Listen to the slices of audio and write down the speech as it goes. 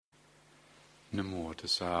นะโมตั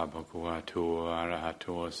สสะภะคะวะโตอะระหะโต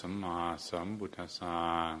สัมมาสัมพุทธัสสะ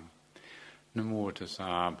นะโมตัสสะ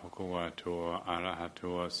ภะคะวะโตอะระหะโต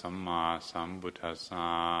สัมมาสัมพุทธัสสะ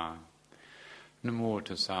นะโม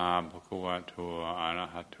ตัสสะภะคะวะโตอะระ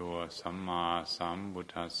หะโตสัมมาสัมพุท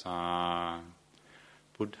ธัสสะ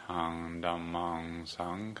พุทธังธัมมังสั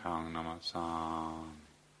งฆังนะมัสสามิ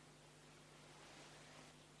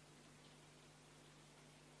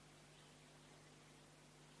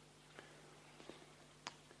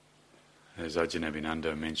As Ajahn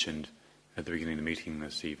Abhinanda mentioned at the beginning of the meeting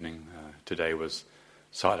this evening, today was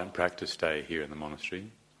silent practice day here in the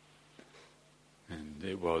monastery, and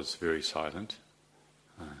it was very silent.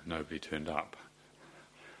 Nobody turned up.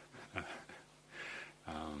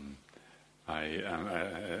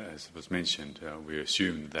 As was mentioned, we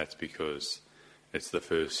assume that's because it's the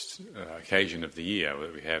first occasion of the year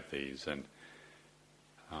that we have these, and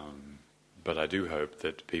but I do hope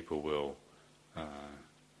that people will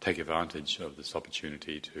take advantage of this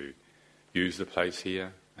opportunity to use the place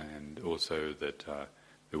here, and also that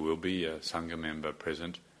there will be a Sangha member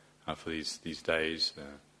present for these days,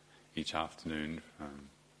 each afternoon from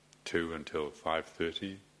 2 until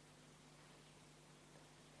 5:30.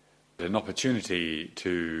 An opportunity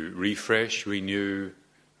to refresh, renew,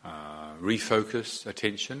 refocus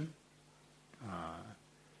attention,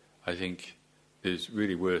 I think is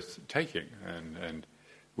really worth taking, and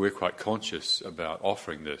we're quite conscious about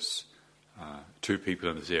offering this to people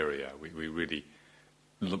in this area. We really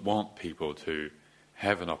want people to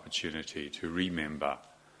have an opportunity to remember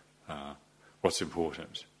what's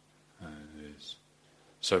important. There's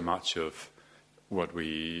so much of what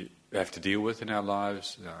we have to deal with in our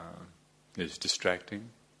lives is distracting,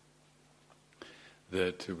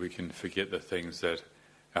 that we can forget the things that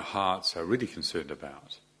our hearts are really concerned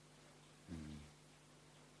about.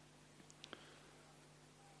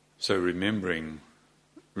 So remembering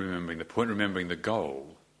the point, remembering the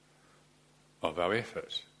goal of our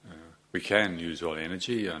effort. We can use all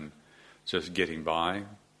energy on just getting by,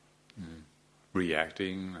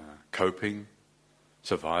 reacting, coping,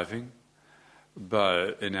 surviving.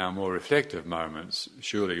 But in our more reflective moments,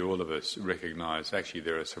 surely all of us recognise actually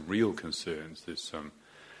there are some real concerns. There's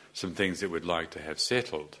some things that we'd like to have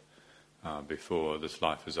settled before this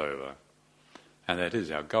life is over. And that is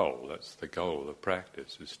our goal. That's the goal of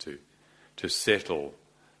practice, is to settle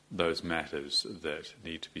those matters that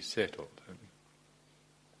need to be settled. And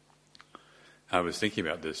I was thinking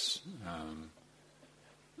about this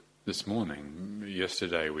this morning.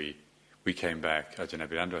 Yesterday we came back, Ajahn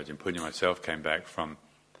Abhinanda, Ajahn Punya, myself came back from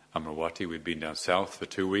Amaravati. We'd been down south for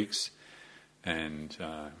 2 weeks, and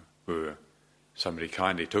somebody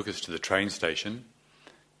kindly took us to the train station,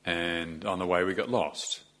 and on the way we got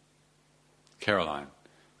lost. Caroline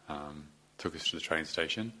took us to the train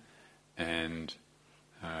station, and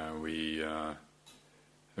we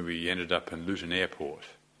ended up in Luton Airport,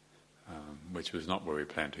 which was not where we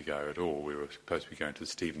planned to go at all. We were supposed to be going to the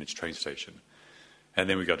Stevenage train station. And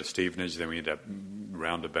then we got to Stevenage, then we ended up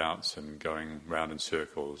roundabouts and going round in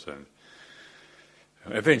circles, and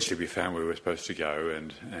eventually we found where we were supposed to go,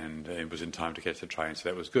 and it was in time to catch the train, so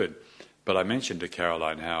that was good. But I mentioned to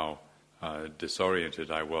Caroline how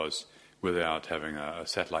disoriented I was without having a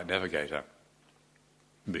satellite navigator,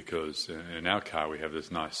 because in our car we have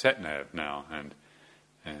this nice sat-nav now,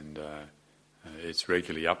 and it's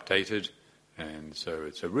regularly updated, and so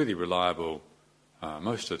it's a really reliable,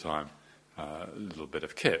 most of the time, little bit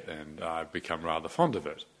of kit, and I've become rather fond of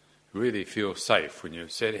it. You really feel safe when you're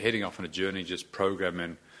heading off on a journey, just program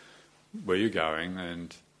in where you're going,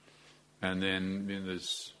 and then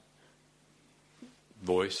there's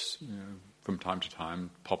voice, from time to time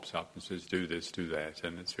pops up and says, do this, do that,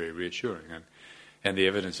 and it's very reassuring. And the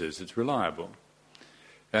evidence is it's reliable.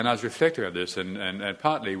 And I was reflecting on this, and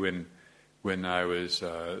partly when I was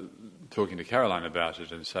talking to Caroline about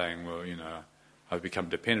it and saying, well, I've become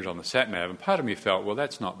dependent on the sat-nav, and part of me felt, well,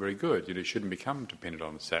 that's not very good. You shouldn't become dependent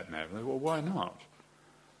on the sat-nav. Well, why not?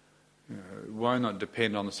 Why not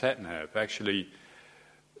depend on the sat-nav? Actually,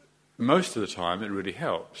 most of the time it really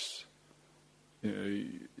helps.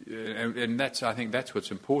 And I think that's what's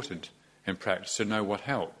important in practice, to know what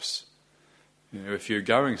helps. If you're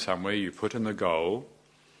going somewhere, you put in the goal,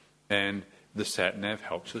 and the sat-nav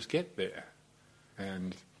helps us get there.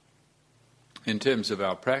 And in terms of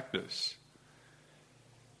our practice,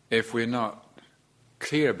 if we're not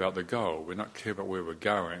clear about the goal, we're not clear about where we're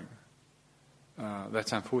going,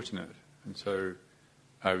 that's unfortunate. And so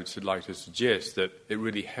I would like to suggest that it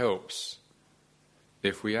really helps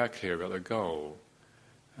if we are clear about the goal.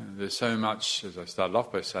 There's so much, as I started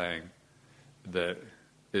off by saying, that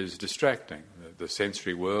is distracting. The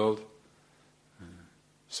sensory world,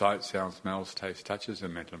 sight, sound, smells, taste, touches,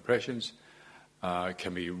 and mental impressions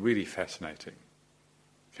can be really fascinating,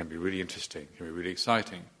 can be really interesting, can be really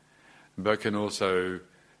exciting, but can also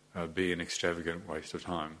be an extravagant waste of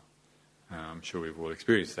time. I'm sure we've all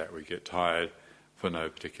experienced that. We get tired for no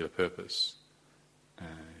particular purpose.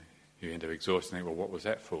 You end up exhausted and think, well, what was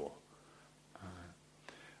that for?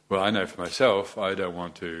 Well, I know for myself, I don't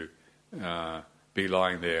want to be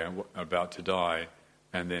lying there about to die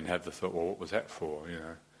and then have the thought, well, what was that for?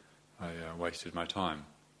 I wasted my time.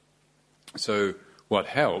 So what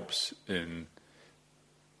helps in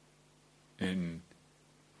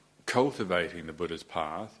cultivating the Buddha's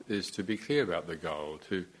path is to be clear about the goal,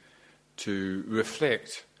 to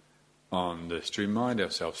reflect on this, to remind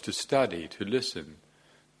ourselves, to study, to listen,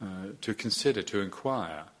 to consider, to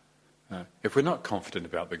inquire. If we're not confident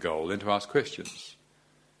about the goal, then to ask questions.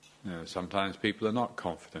 Sometimes people are not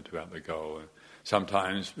confident about the goal.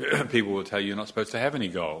 Sometimes people will tell you you're not supposed to have any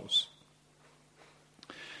goals.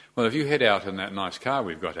 Well, if you head out in that nice car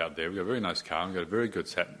we've got out there, we've got a very nice car, we've got a very good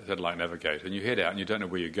satellite navigator, and you head out and you don't know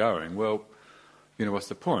where you're going, well, what's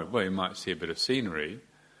the point? Well, you might see a bit of scenery,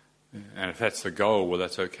 and if that's the goal, well,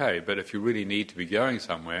 that's okay. But if you really need to be going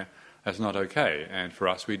somewhere, that's not okay. And for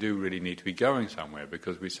us, we do really need to be going somewhere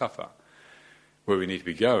because we suffer. Where we need to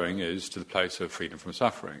be going is to the place of freedom from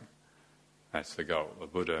suffering. That's the goal. The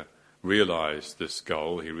Buddha realized this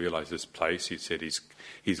goal, he realized this place. He said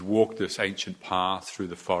he's walked this ancient path through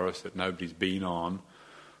the forest that nobody's been on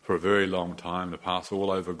for a very long time. The path's all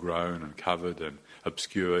overgrown and covered and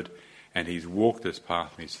obscured. And he's walked this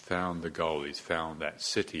path and he's found the goal. He's found that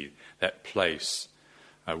city, that place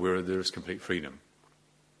where there is complete freedom.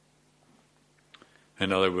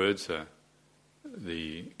 In other words,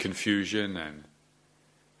 the confusion and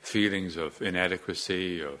feelings of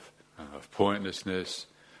inadequacy, of pointlessness,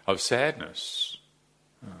 of sadness,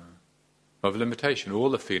 of limitation, all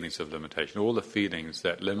the feelings of limitation, all the feelings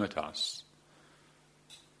that limit us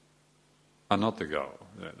are not the goal.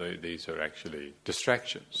 These are actually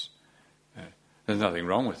distractions. There's nothing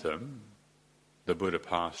wrong with them. The Buddha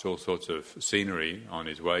passed all sorts of scenery on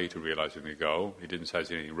his way to realizing the goal. He didn't say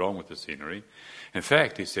there's anything wrong with the scenery. In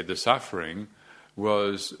fact, he said the suffering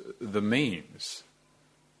was the means.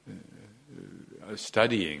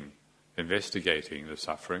 Studying, investigating the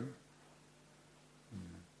suffering,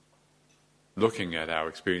 looking at our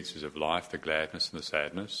experiences of life, the gladness and the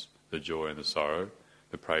sadness, the joy and the sorrow,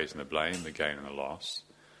 the praise and the blame, the gain and the loss,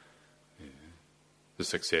 the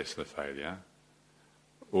success and the failure,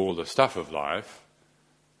 all the stuff of life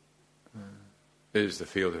is the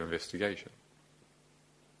field of investigation.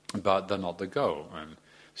 But they're not the goal. And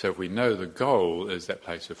so if we know the goal is that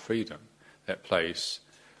place of freedom, that place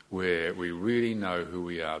where we really know who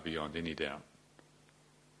we are beyond any doubt,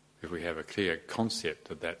 if we have a clear concept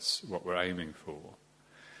that that's what we're aiming for,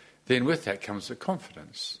 then with that comes the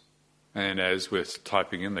confidence. And as with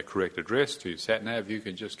typing in the correct address to SatNav, you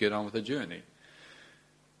can just get on with the journey.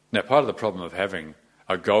 Now, part of the problem of having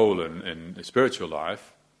a goal in spiritual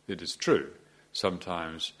life, it is true.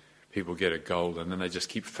 Sometimes people get a goal and then they just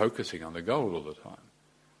keep focusing on the goal all the time,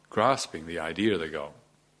 grasping the idea of the goal,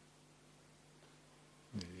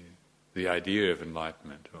 the idea of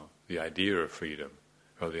enlightenment, or the idea of freedom,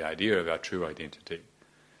 or the idea of our true identity.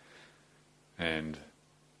 And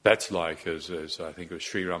that's like, as I think it was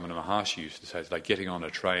Sri Ramana Maharshi used to say, it's like getting on a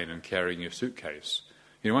train and carrying your suitcase.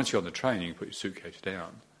 Once you're on the train, you can put your suitcase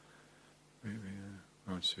down.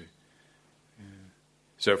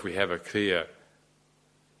 So if we have a clear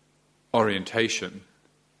orientation,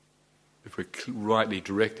 if we're rightly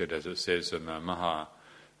directed, as it says in the Mangala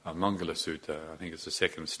Sutta, I think it's the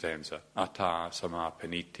second stanza, Atta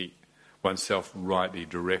Samapaniti, oneself rightly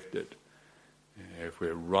directed. If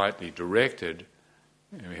we're rightly directed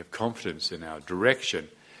and we have confidence in our direction,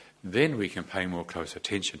 then we can pay more close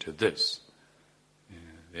attention to this.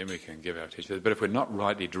 Then we can give our attention to this. But if we're not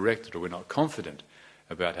rightly directed or we're not confident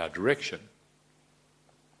about our direction,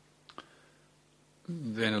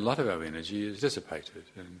 then a lot of our energy is dissipated.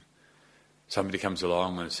 And somebody comes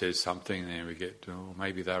along and says something, and then we get,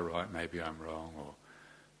 maybe they're right, maybe I'm wrong,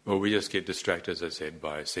 or we just get distracted, as I said,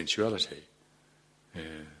 by sensuality.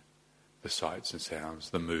 The sights and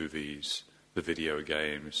sounds, the movies, the video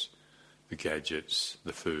games, the gadgets,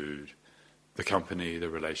 the food, the company, the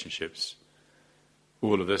relationships.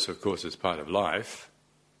 All of this, of course, is part of life,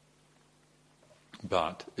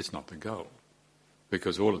 but it's not the goal.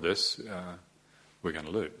 Because all of this we're going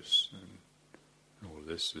to lose. And all of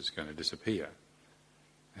this is going to disappear.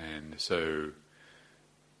 And so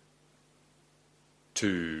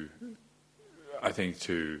to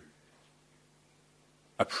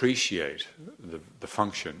appreciate the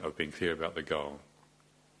function of being clear about the goal,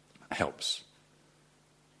 helps.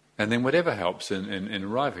 And then whatever helps in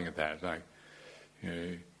arriving at that. Like,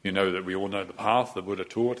 you know that we all know the path the Buddha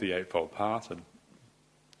taught, the Eightfold Path. And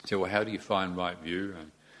so, well, how do you find right view?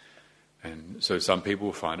 And so some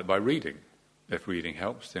people find it by reading. If reading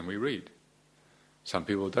helps, then we read. Some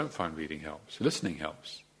people don't find reading helps. Listening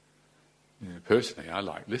helps. Personally, I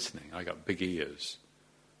like listening. I got big ears.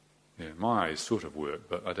 My eyes sort of work,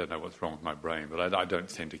 but I don't know what's wrong with my brain. But I don't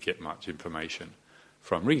tend to get much information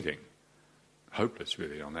from reading. Hopeless,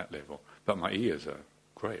 really, on that level. But my ears are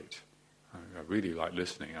great. I really like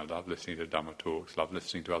listening. I love listening to Dhamma talks, love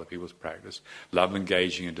listening to other people's practice, love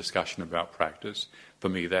engaging in discussion about practice. For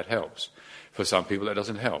me, that helps. For some people, that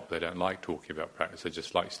doesn't help. They don't like talking about practice. They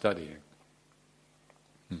just like studying.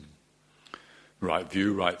 Right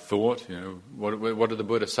view, right thought. What did the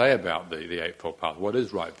Buddha say about the Eightfold Path? What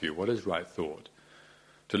is right view? What is right thought?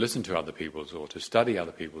 To listen to other people's or to study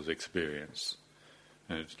other people's experience.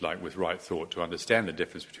 And it's like with right thought, to understand the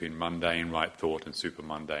difference between mundane right thought and super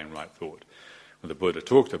mundane right thought. Well, the Buddha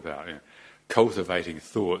talked about cultivating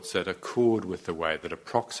thoughts that accord with the way, that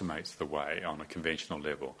approximates the way on a conventional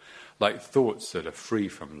level. Like thoughts that are free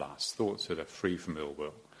from lust, thoughts that are free from ill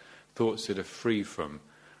will, thoughts that are free from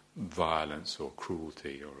violence or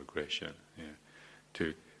cruelty or aggression.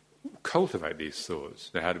 To cultivate these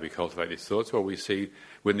thoughts. Now, how do we cultivate these thoughts? Well, we see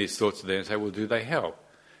when these thoughts are there and say, well, do they help?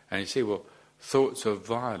 And you see, well, thoughts of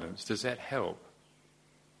violence, does that help?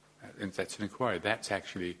 And that's an inquiry. That's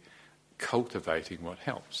actually cultivating what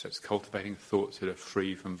helps. That's cultivating thoughts that are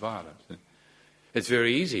free from violence. And it's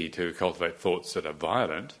very easy to cultivate thoughts that are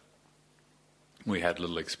violent. We had a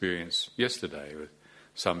little experience yesterday with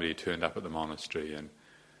somebody who turned up at the monastery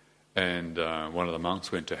and one of the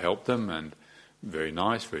monks went to help them, and very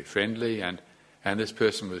nice, very friendly, and this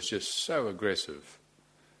person was just so aggressive,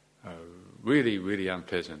 really, really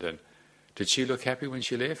unpleasant. And did she look happy when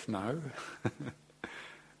she left? No.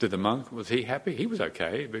 Did the monk, was he happy? He was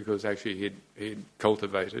okay, because actually he'd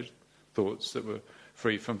cultivated thoughts that were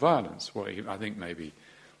free from violence. Well, I think maybe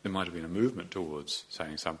there might have been a movement towards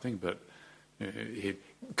saying something, but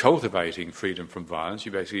cultivating freedom from violence,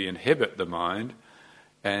 you basically inhibit the mind.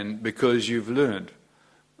 And because you've learned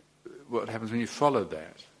what happens when you follow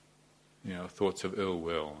that, thoughts of ill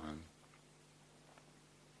will.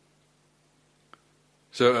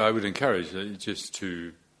 So I would encourage just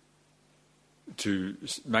to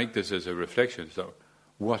make this as a reflection. So,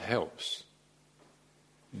 what helps?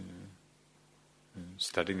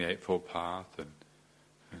 Studying the Eightfold Path and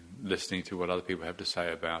listening to what other people have to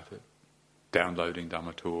say about it, downloading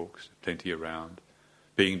Dhamma talks, plenty around,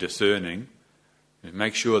 being discerning.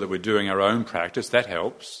 Make sure that we're doing our own practice. That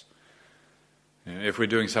helps. If we're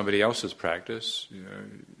doing somebody else's practice,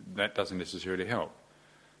 that doesn't necessarily help,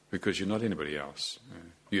 because you're not anybody else.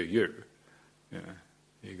 You're you.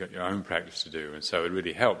 You've got your own practice to do, and so it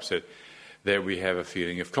really helps that we have a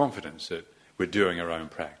feeling of confidence that we're doing our own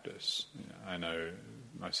practice. I know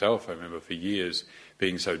myself. I remember for years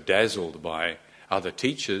being so dazzled by other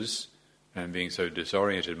teachers and being so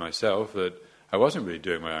disoriented myself that I wasn't really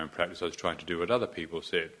doing my own practice. I was trying to do what other people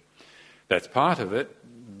said. That's part of it,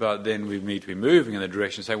 but then we need to be moving in the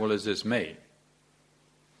direction of saying, well, is this me?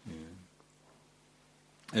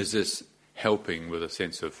 Is this helping with a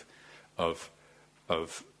sense of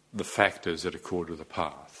the factors that accord with the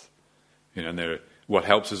path? And what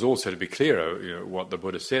helps is also to be clearer, what the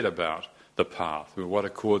Buddha said about the path, what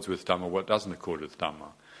accords with Dhamma, what doesn't accord with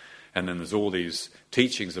Dhamma. And then there's all these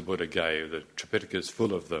teachings the Buddha gave, the Tripitaka is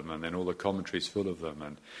full of them, and then all the commentaries full of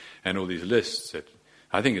them, and all these lists.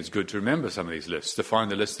 I think it's good to remember some of these lists, to find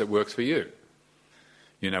the list that works for you.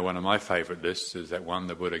 One of my favourite lists is that one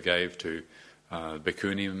the Buddha gave to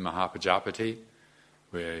Bhikkhuni Mahapajapati,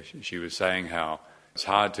 where she was saying how it's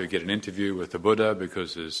hard to get an interview with the Buddha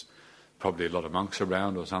because there's probably a lot of monks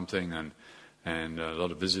around or something, and a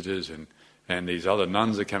lot of visitors, and these other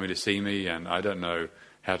nuns are coming to see me, and I don't know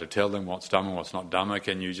how to tell them what's Dhamma, what's not Dhamma.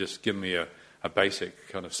 Can you just give me a basic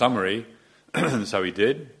kind of summary? And so he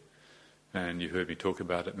did, and you've heard me talk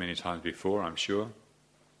about it many times before, I'm sure.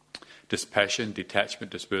 Dispassion,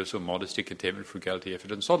 detachment, dispersal, modesty, contentment, frugality,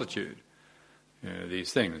 effort, and solitude.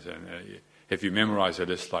 These things. And if you memorize a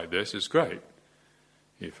list like this, it's great.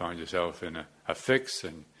 You find yourself in a fix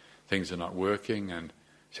and things are not working, and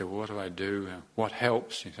you say, well, what do I do? What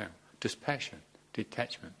helps? You say, dispassion,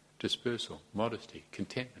 detachment, dispersal, modesty,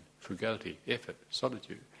 contentment, frugality, effort,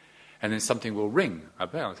 solitude. And then something will ring a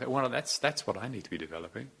bell. Say, well, that's what I need to be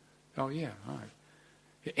developing. Oh, yeah,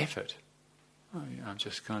 right. Effort. Oh, yeah, I'm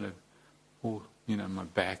just kind of all, my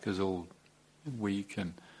back is all weak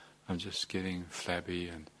and I'm just getting flabby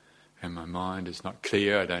and my mind is not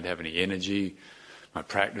clear. I don't have any energy. my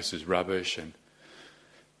practice is rubbish, and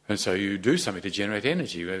so you do something to generate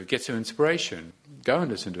energy, you get some inspiration. Go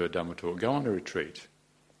and listen to a Dhamma talk, go on a retreat,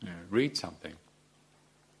 read something.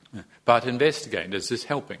 But investigate, is this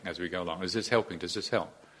helping as we go along? Is this helping? Does this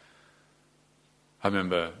help? I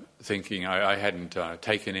remember thinking I hadn't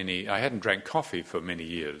drank coffee for many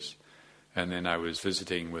years. And then I was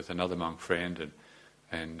visiting with another monk friend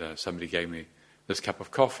and somebody gave me this cup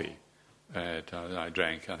of coffee. And I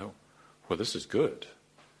drank. I thought, well, this is good.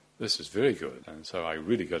 This is very good. And so I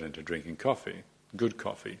really got into drinking coffee, good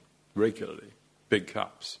coffee, regularly, big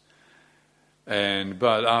cups.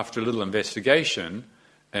 But after a little investigation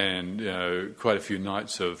and quite a few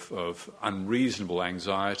nights of unreasonable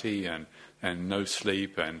anxiety and no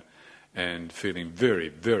sleep and feeling very,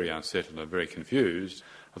 very unsettled and very confused,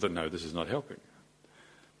 I thought, no, this is not helping.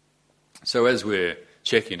 So as we're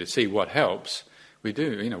checking to see what helps, we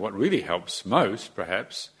do, what really helps most,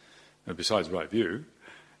 perhaps, besides right view,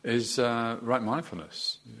 is right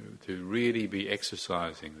mindfulness, to really be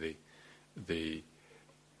exercising the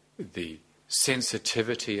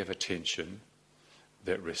sensitivity of attention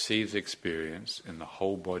that receives experience in the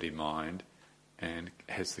whole body-mind and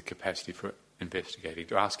has the capacity for investigating,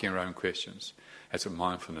 to asking our own questions. That's what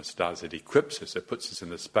mindfulness does. It equips us, it puts us in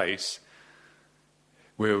the space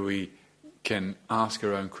where we can ask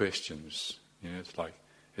our own questions. It's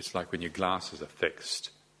like when your glasses are fixed,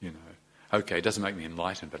 Okay, it doesn't make me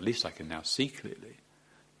enlightened, but at least I can now see clearly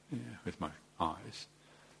with my eyes.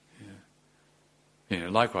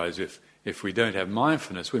 Likewise, if we don't have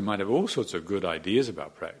mindfulness, we might have all sorts of good ideas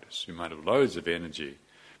about practice. We might have loads of energy,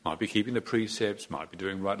 might be keeping the precepts, might be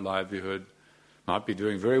doing right livelihood, might be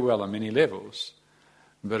doing very well on many levels.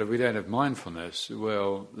 But if we don't have mindfulness,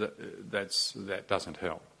 well, that doesn't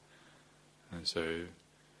help. And so,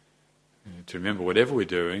 to remember, whatever we're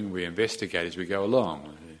doing, we investigate as we go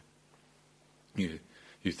along.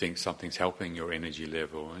 You think something's helping your energy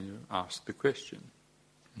level, and you ask the question.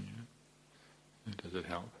 Does it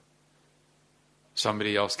help?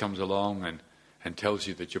 Somebody else comes along and tells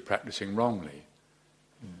you that you're practicing wrongly,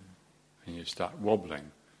 and you start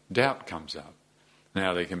wobbling. Doubt comes up.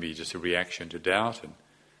 Now there can be just a reaction to doubt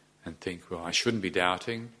and think, well, I shouldn't be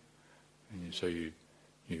doubting. And so you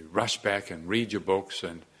rush back and read your books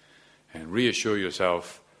and reassure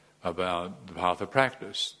yourself about the path of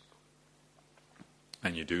practice.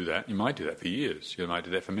 And you do that. You might do that for years. You might do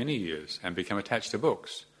that for many years and become attached to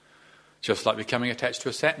books. Just like becoming attached to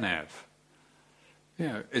a sat-nav.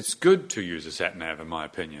 It's good to use a sat-nav, in my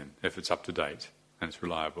opinion, if it's up to date and it's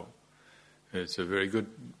reliable. It's a very good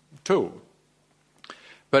tool.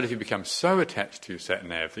 But if you become so attached to your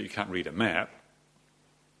sat-nav that you can't read a map,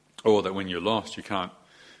 or that when you're lost you can't,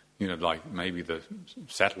 like maybe the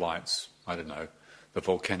satellites, I don't know, the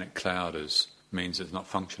volcanic cloud means it's not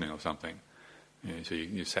functioning or something. So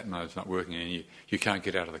your sat-nav's not working and you can't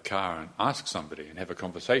get out of the car and ask somebody and have a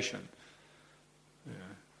conversation.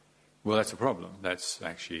 Well, that's a problem. That's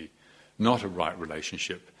actually not a right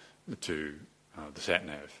relationship to the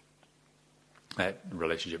sat-nav. That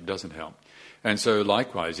relationship doesn't help. And so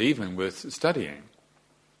likewise, even with studying,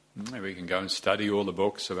 we can go and study all the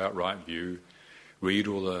books about right view, read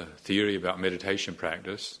all the theory about meditation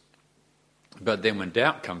practice, but then when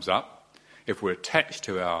doubt comes up, if we're attached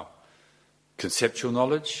to our conceptual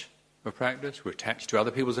knowledge of practice, we're attached to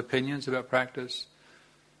other people's opinions about practice,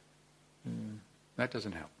 that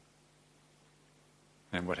doesn't help.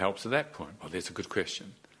 And what helps at that point? Well, there's a good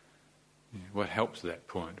question. What helps at that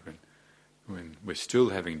point when we're still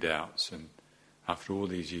having doubts, and after all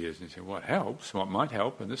these years, and you say, what helps? What might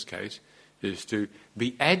help in this case is to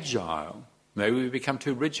be agile. Maybe we become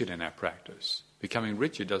too rigid in our practice. Becoming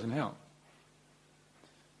rigid doesn't help.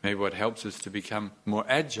 Maybe what helps is to become more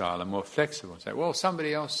agile and more flexible. Say, well,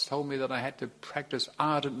 somebody else told me that I had to practice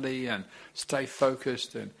ardently and stay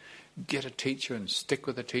focused and get a teacher and stick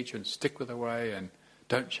with the teacher and stick with the way and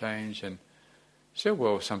don't change. And so,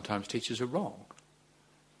 well, sometimes teachers are wrong.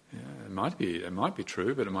 It might be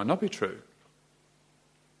true, but it might not be true.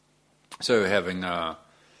 So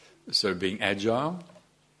being agile,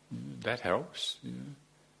 that helps.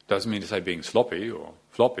 Doesn't mean to say being sloppy or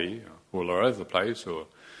floppy or all over the place, or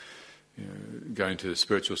going to the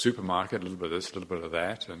spiritual supermarket, a little bit of this, a little bit of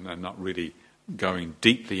that, and not really going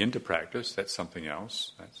deeply into practice. That's something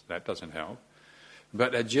else. That doesn't help.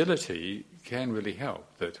 But agility can really help.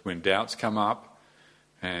 That when doubts come up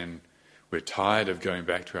and we're tired of going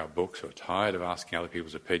back to our books or tired of asking other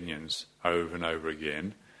people's opinions over and over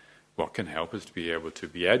again, what can help is to be able to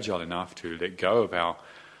be agile enough to let go of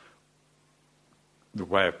the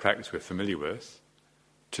way of practice we're familiar with,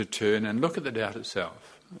 to turn and look at the doubt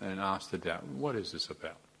itself and ask the doubt, what is this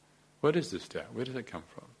about? What is this doubt? Where does it come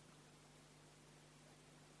from?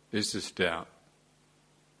 Is this doubt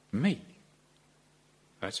me?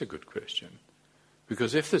 That's a good question.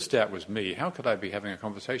 Because if this doubt was me, how could I be having a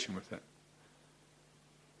conversation with it?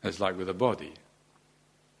 It's like with a body.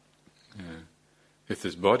 If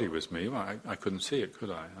this body was me, well, I couldn't see it, could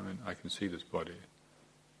I? I mean, I can see this body.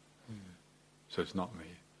 So it's not me.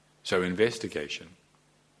 So investigation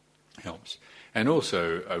helps. And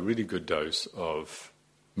also a really good dose of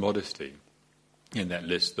modesty in that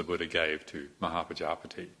list the Buddha gave to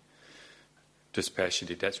Mahapajapati. Dispassion,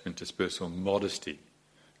 detachment, dispersal, modesty,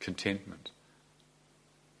 contentment.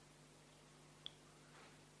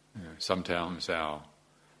 Sometimes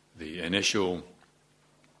the initial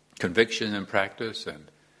conviction and practice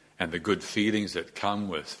and the good feelings that come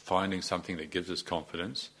with finding something that gives us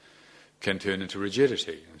confidence can turn into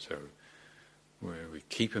rigidity. And so we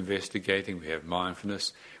keep investigating, we have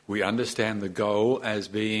mindfulness, we understand the goal as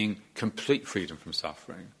being complete freedom from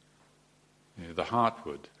suffering. The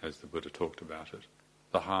heartwood, as the Buddha talked about it,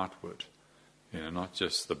 the heartwood. Not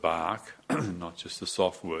just the bark, not just the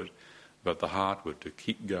softwood, but the heartwood, to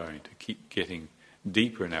keep going, to keep getting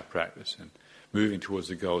deeper in our practice and moving towards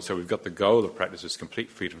the goal. So we've got the goal of practice is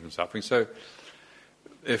complete freedom from suffering. So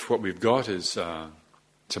if what we've got is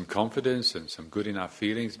some confidence and some good enough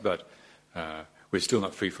feelings, but we're still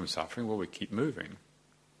not free from suffering, well, we keep moving.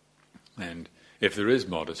 And if there is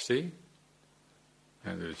modesty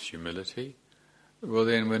and there's humility, well,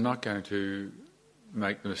 then we're not going to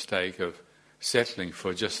make the mistake of settling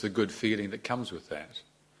for just the good feeling that comes with that.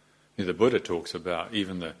 The Buddha talks about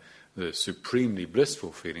even the supremely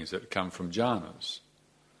blissful feelings that come from jhanas.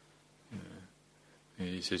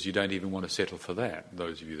 He says you don't even want to settle for that,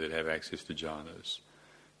 those of you that have access to jhanas.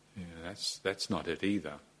 That's not it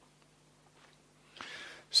either.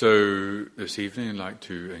 So this evening I'd like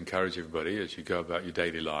to encourage everybody as you go about your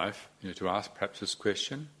daily life, to ask perhaps this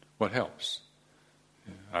question: what helps?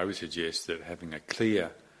 I would suggest that having a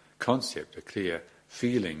clear concept, a clear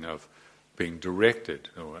feeling of being directed,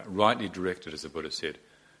 or rightly directed, as the Buddha said,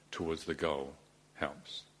 towards the goal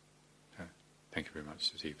helps. Okay. Thank you very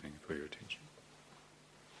much this evening for your attention.